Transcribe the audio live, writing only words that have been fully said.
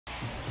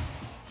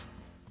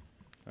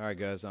All right,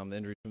 guys.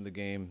 Injury from the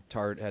game.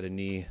 Tart had a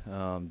knee,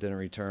 didn't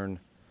return.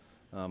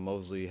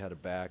 Mosley had a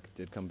back,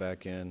 did come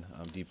back in.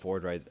 Deep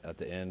Ford right at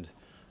the end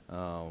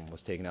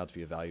was taken out to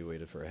be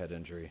evaluated for a head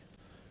injury.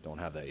 Don't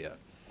have that yet.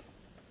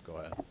 Go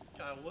ahead.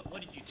 Kyle,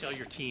 what did you tell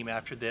your team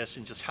after this,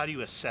 and just how do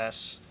you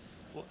assess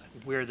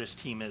where this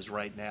team is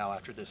right now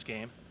after this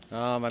game?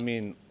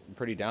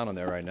 Pretty down on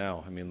there right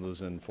now.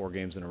 Losing 4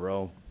 games in a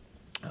row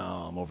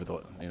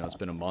over it's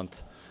been a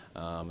month,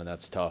 and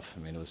that's tough.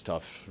 It was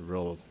tough.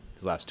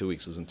 These last 2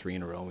 weeks, losing 3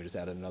 in a row, and we just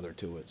added another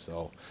to it.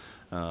 So,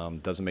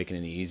 doesn't make it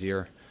any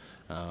easier.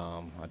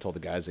 I told the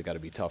guys they got to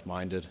be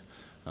tough-minded.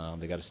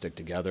 They got to stick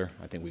together.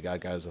 I think we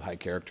got guys with high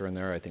character in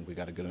there. I think we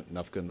got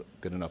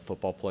good enough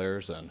football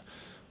players, and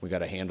we got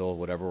to handle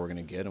whatever we're going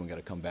to get, and we got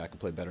to come back and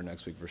play better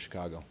next week for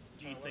Chicago.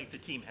 Do you think the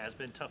team has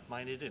been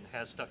tough-minded and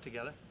has stuck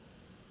together?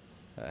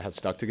 Has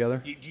stuck together?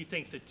 Do you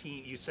think the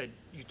team? You said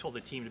you told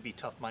the team to be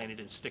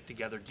tough-minded and stick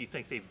together. Do you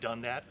think they've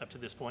done that up to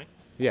this point?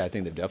 Yeah, I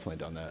think they've definitely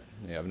done that.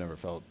 Yeah, I've never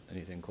felt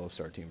anything close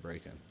to our team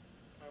breaking.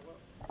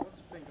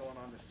 What's been going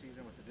on this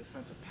season with the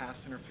defensive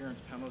pass interference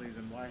penalties,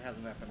 and why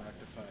hasn't that been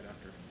rectified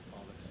after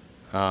all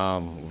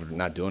this? We're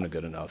not doing it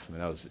good enough.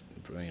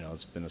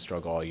 It's been a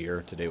struggle all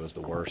year. Today was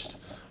the worst.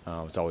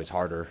 It's always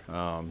harder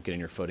getting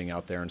your footing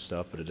out there and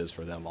stuff, but it is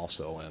for them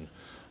also. And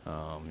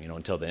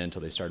until the end,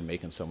 until they started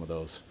making some of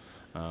those,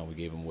 we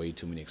gave them way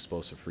too many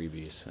explosive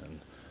freebies, and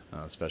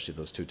especially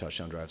those 2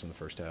 touchdown drives in the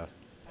first half.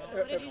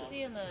 What did you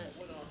see in the?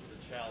 Went on to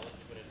the challenge,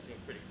 but it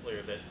seemed pretty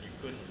clear that you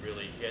couldn't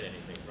really get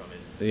anything from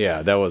it.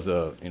 Yeah, that was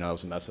a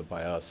mess up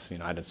by us.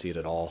 I didn't see it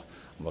at all.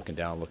 I'm looking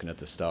down, looking at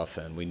the stuff,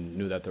 and we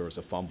knew that there was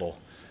a fumble.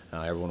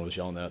 Everyone was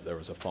yelling that there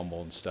was a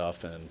fumble and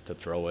stuff, and to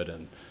throw it,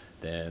 and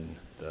then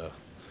it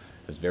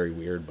was very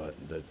weird, but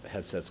the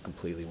headsets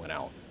completely went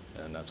out,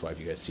 and that's why if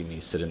you guys see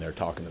me sitting there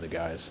talking to the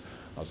guys,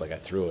 I was like, I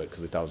threw it because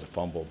we thought it was a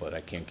fumble, but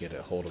I can't get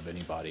a hold of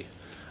anybody.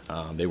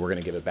 They were going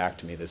to give it back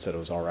to me. They said it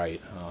was all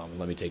right.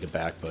 Let me take it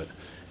back, but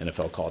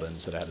NFL called in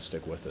and said I had to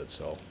stick with it.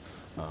 So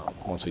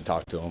once we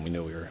talked to them, we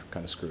knew we were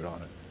kind of screwed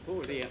on it.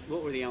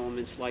 What were the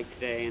elements like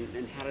today,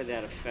 and how did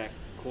that affect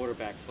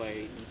quarterback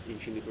play in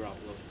Jimmy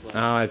Garoppolo's play?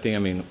 I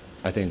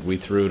think we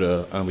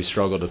we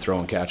struggled to throw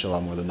and catch a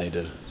lot more than they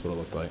did. That's what it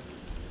looked like.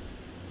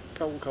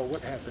 Kyle,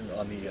 what happened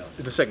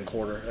in the second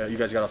quarter? You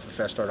guys got off to a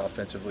fast start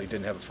offensively,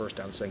 didn't have a first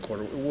down in the second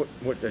quarter.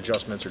 What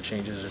adjustments or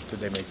changes did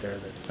they make there?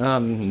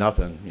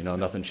 Nothing.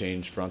 Nothing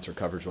changed fronts or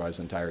coverage-wise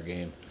the entire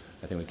game.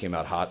 I think we came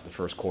out hot the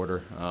first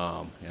quarter.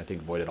 I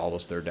think avoided all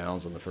those third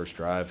downs on the first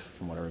drive,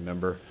 from what I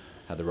remember.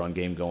 Had the run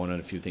game going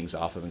and a few things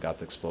off of and got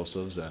the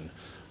explosives. And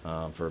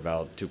for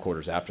about 2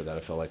 quarters after that, I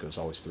felt like it was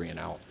always 3 and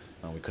out.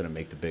 We couldn't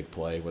make the big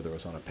play, whether it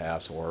was on a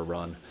pass or a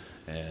run.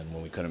 And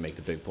when we couldn't make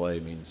the big play,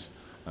 it means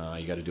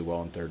you got to do well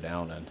on third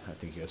down, and I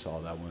think you guys saw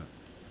how that went.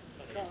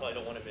 I know you probably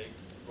don't want to make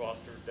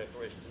roster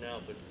declarations now,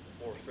 but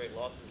 4 straight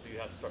losses, do you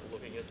have to start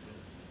looking at some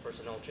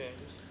personnel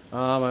changes?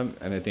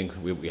 And I think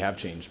we have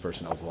changed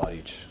personnel a lot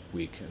each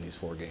week in these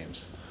 4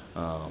 games.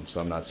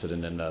 So I'm not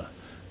sitting in to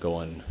go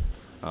and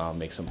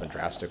make something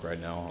drastic right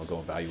now. I'll go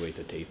evaluate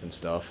the tape and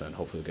stuff, and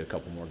hopefully we'll get a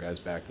couple more guys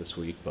back this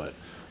week. But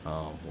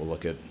we'll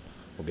look at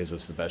what gives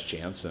us the best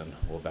chance, and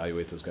we'll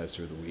evaluate those guys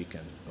through the week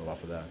and build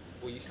off of that.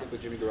 Will you stick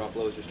with Jimmy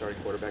Garoppolo as your starting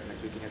quarterback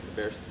next week against the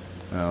Bears?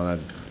 Well,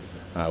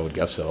 I would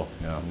guess so.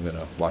 I'm going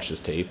to watch this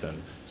tape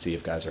and see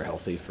if guys are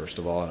healthy, first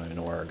of all. I don't even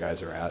know where our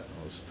guys are at. It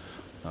was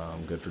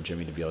good for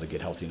Jimmy to be able to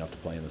get healthy enough to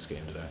play in this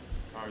game today.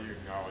 You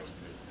acknowledge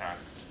the pass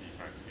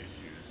defense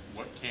issues.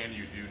 What can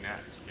you do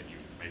next? Can you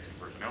make some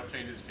personnel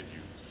changes? Can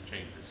you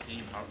change the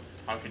scheme?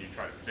 How can you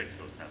try to fix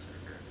those pass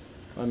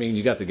interference?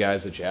 You got the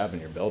guys that you have in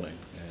your building,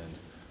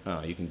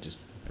 and you can just,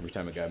 every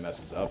time a guy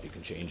messes up, you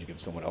can change and give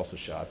someone else a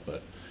shot.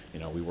 But,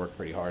 we work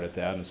pretty hard at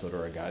that, and so do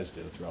our guys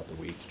did throughout the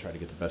week to try to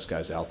get the best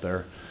guys out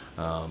there.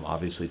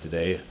 Obviously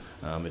today,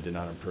 it did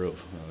not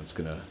improve. It's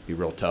going to be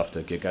real tough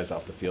to get guys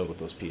off the field with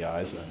those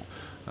PIs,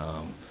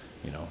 and,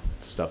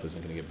 stuff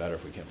isn't going to get better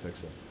if we can't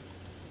fix it.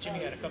 Jimmy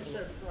had a couple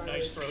of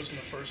nice throws in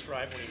the first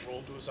drive when he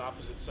rolled to his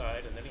opposite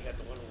side, and then he had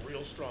the one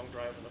real strong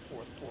drive in the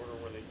fourth quarter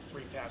where they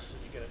 3 passes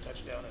and you get a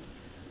touchdown. And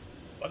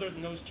other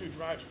than those 2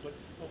 drives, what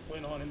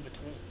went on in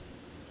between?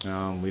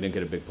 We didn't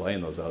get a big play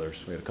in those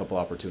others. We had a couple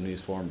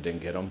opportunities for them,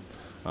 didn't get them.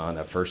 On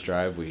that first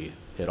drive, we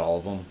hit all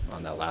of them.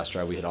 On that last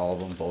drive, we hit all of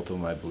them. Both of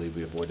them, I believe,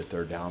 we avoided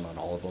third down on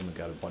all of them and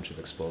got a bunch of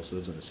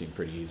explosives, and it seemed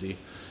pretty easy.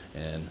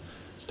 And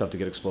it's tough to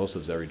get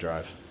explosives every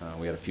drive.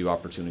 We had a few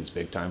opportunities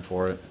big time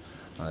for it.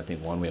 I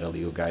think one, we had a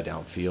legal guy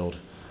downfield.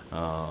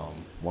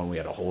 One, we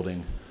had a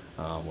holding,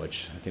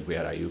 which I think we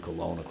had Ayuk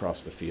alone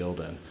across the field,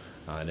 and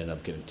it ended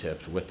up getting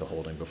tipped with the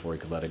holding before he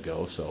could let it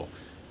go. So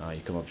you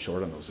come up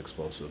short on those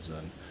explosives,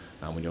 and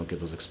when you don't get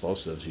those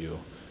explosives, you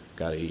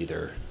got to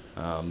either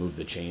move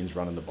the chains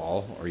running the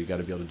ball, or you got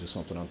to be able to do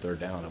something on third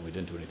down, and we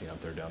didn't do anything on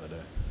third down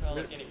today. Well,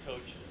 like any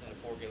coach in a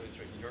 4-game losing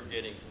streak, you're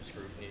getting some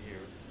scrutiny here.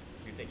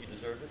 Do you think you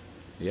deserve it?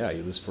 Yeah,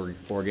 you lose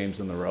 4 games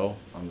in a row.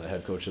 I'm the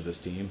head coach of this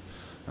team.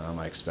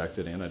 I expect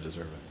it, and I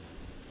deserve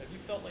it. Have you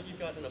felt like you've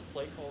gotten a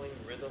play-calling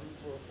rhythm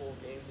for a full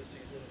game this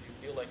season?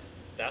 Do you feel like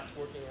that's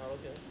working out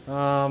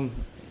okay?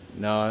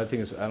 No, I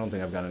don't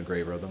think I've gotten a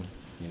great rhythm.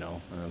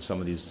 Some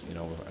of these, I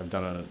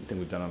think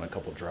we've done on a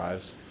couple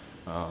drives,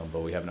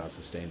 but we have not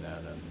sustained that,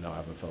 and no, I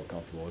haven't felt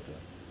comfortable with it.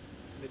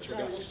 What did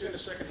the Colts do in the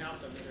second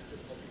half that made it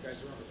difficult for you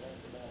guys to run the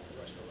ball the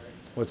rest of the way?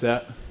 What's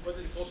that? What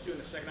did the Colts do in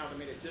the second half that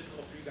made it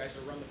difficult for you guys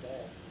to run the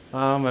ball?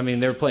 I mean,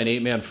 they were playing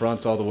 8-man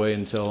fronts all the way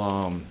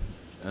until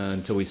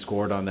we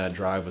scored on that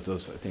drive with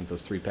those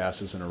 3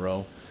 passes in a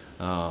row.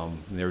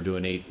 They were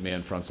doing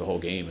 8-man fronts the whole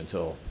game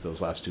until those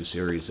last 2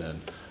 series.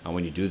 And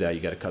when you do that,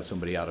 you got to cut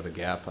somebody out of a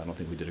gap. I don't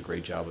think we did a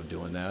great job of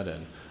doing that,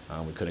 and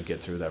we couldn't get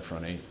through that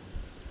front 8.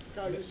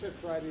 Kyle, you said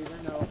Friday,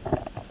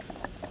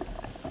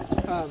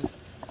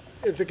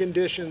 if the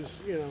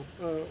conditions,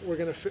 were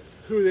going to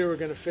who they were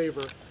going to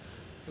favor.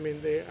 I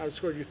mean, they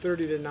outscored you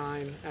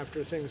 30-9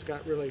 after things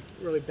got really,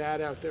 really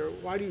bad out there.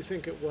 Why do you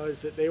think it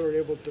was that they were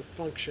able to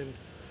function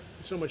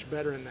so much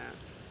better in that?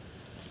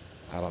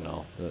 I don't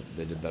know.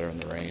 They did better in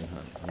the rain.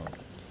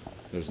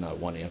 There's not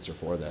one answer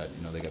for that.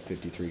 They got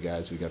 53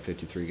 guys, we got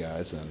 53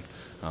 guys, and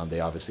they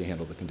obviously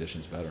handled the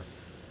conditions better.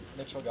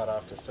 Mitchell got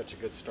off to such a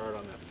good start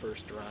on that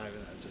first drive,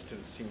 and it just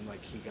didn't seem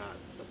like he got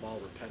the ball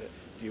repetitive.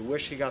 Do you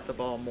wish he got the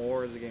ball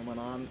more as the game went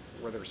on?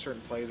 Were there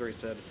certain plays where he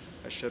said,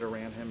 I should have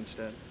ran him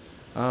instead?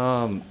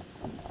 When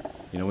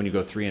you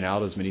go 3 and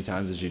out as many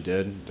times as you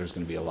did, there's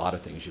going to be a lot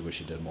of things you wish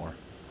you did more.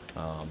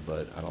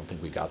 But I don't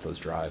think we got those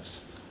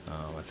drives.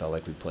 I felt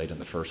like we played in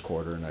the first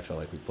quarter, and I felt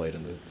like we played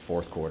in the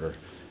fourth quarter,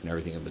 and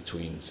everything in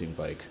between seemed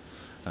like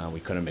we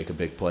couldn't make a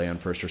big play on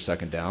first or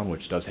second down,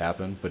 which does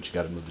happen, but you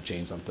got to move the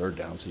chains on third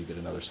down so you get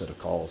another set of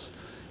calls,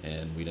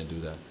 and we didn't do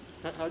that.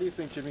 How do you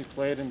think Jimmy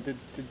played, and did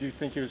you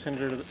think he was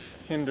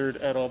hindered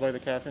at all by the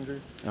calf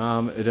injury?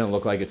 It didn't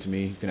look like it to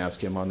me. You can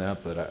ask him on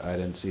that, but I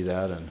didn't see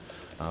that, and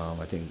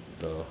I think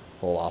the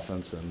whole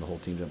offense and the whole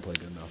team didn't play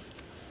good enough.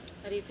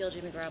 How do you feel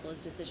Jimmy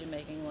Garoppolo's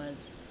decision-making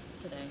was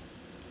today?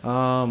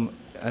 I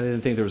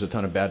didn't think there was a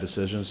ton of bad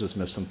decisions, just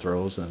missed some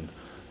throws, and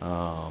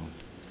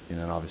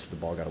obviously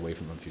the ball got away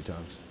from him a few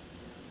times.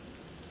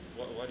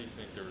 Why do you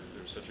think there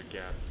was such a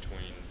gap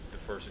between the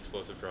first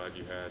explosive drive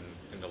you had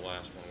and the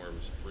last one where it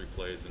was 3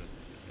 plays and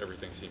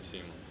everything seemed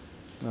seamless?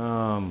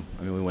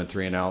 We went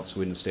 3 and out, so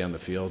we didn't stay on the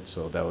field,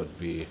 so that would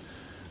be,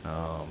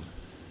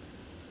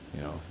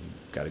 you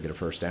got to get a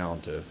first down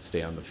to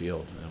stay on the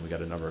field. And we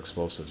got a number of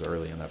explosives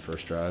early in that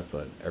first drive,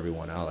 but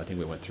everyone out. I think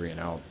we went 3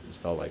 and out. It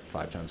felt like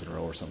 5 times in a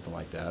row or something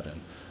like that.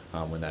 And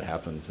when that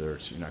happens, you're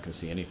not going to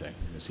see anything.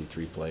 You're going to see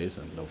 3 plays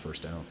and no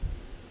first down.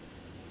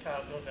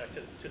 Kyle, going back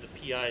to the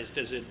PIs,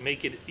 does it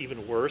make it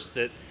even worse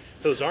that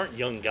those aren't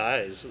young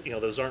guys?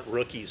 Those aren't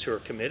rookies who are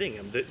committing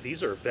them.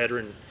 These are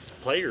veteran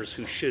players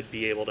who should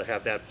be able to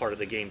have that part of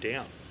the game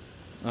down.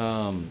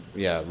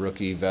 Yeah,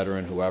 rookie,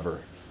 veteran,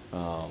 whoever.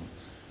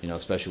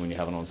 Especially when you're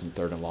having on some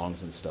 3rd and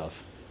longs and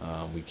stuff.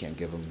 We can't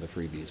give them the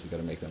freebies. We got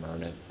to make them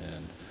earn it,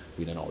 and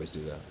we didn't always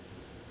do that.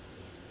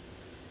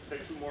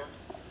 Take 2 more.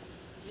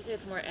 Would you say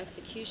it's more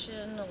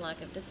execution, a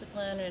lack of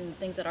discipline, and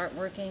things that aren't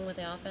working with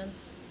the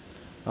offense?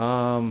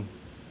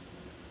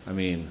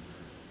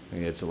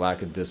 It's a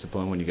lack of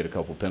discipline when you get a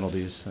couple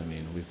penalties.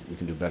 We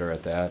can do better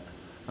at that.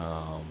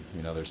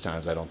 There's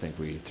times I don't think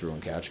we throw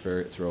and catch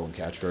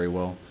very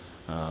well.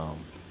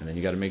 And then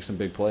you got to make some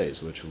big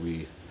plays, which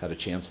we had a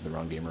chance in the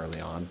run game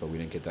early on, but we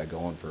didn't get that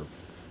going for,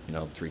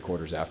 3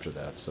 quarters after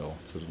that. So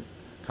it's a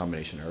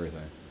combination of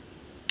everything.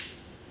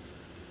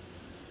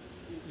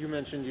 You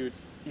mentioned you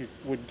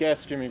would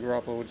guess Jimmy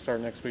Garoppolo would start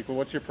next week, but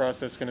what's your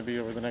process going to be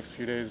over the next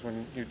few days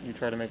when you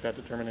try to make that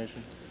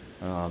determination?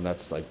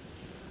 That's like,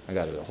 I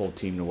got a whole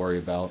team to worry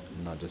about.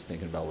 I'm not just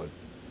thinking about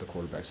the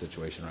quarterback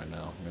situation right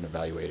now. I'm going to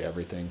evaluate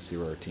everything, see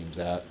where our team's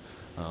at,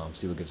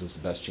 see what gives us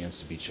the best chance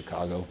to beat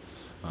Chicago,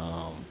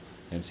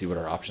 and see what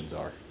our options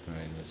are.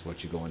 That's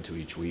what you go into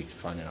each week,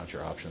 finding out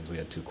your options. We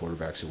had 2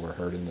 quarterbacks who were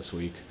hurting this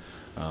week.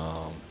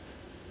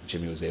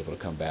 Jimmy was able to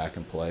come back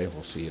and play.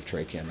 We'll see if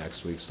Trey can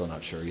next week. Still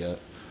not sure yet.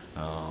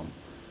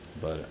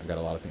 But I got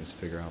a lot of things to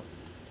figure out.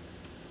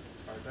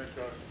 All right,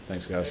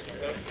 thanks, guys.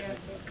 Thanks, guys.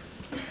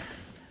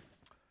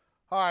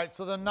 All right,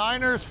 so the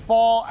Niners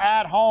fall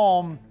at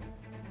home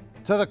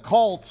to the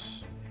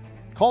Colts.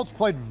 Colts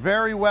played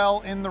very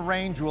well in the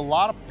rain, drew a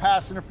lot of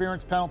pass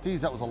interference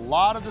penalties. That was a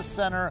lot of the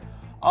center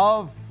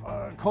of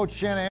Coach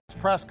Shanahan's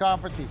press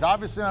conference. He's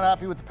obviously not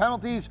happy with the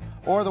penalties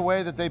or the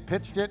way that they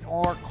pitched it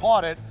or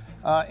caught it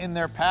in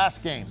their pass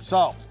game.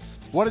 So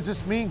what does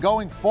this mean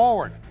going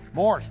forward?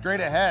 More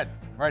straight ahead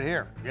right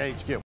here, the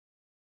HQ.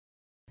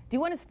 Do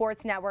you want a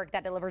sports network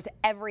that delivers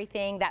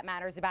everything that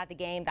matters about the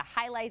game? The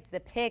highlights, the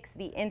picks,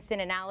 the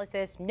instant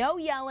analysis, no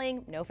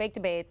yelling, no fake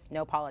debates,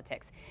 no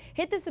politics.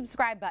 Hit the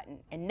subscribe button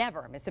and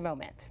never miss a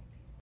moment.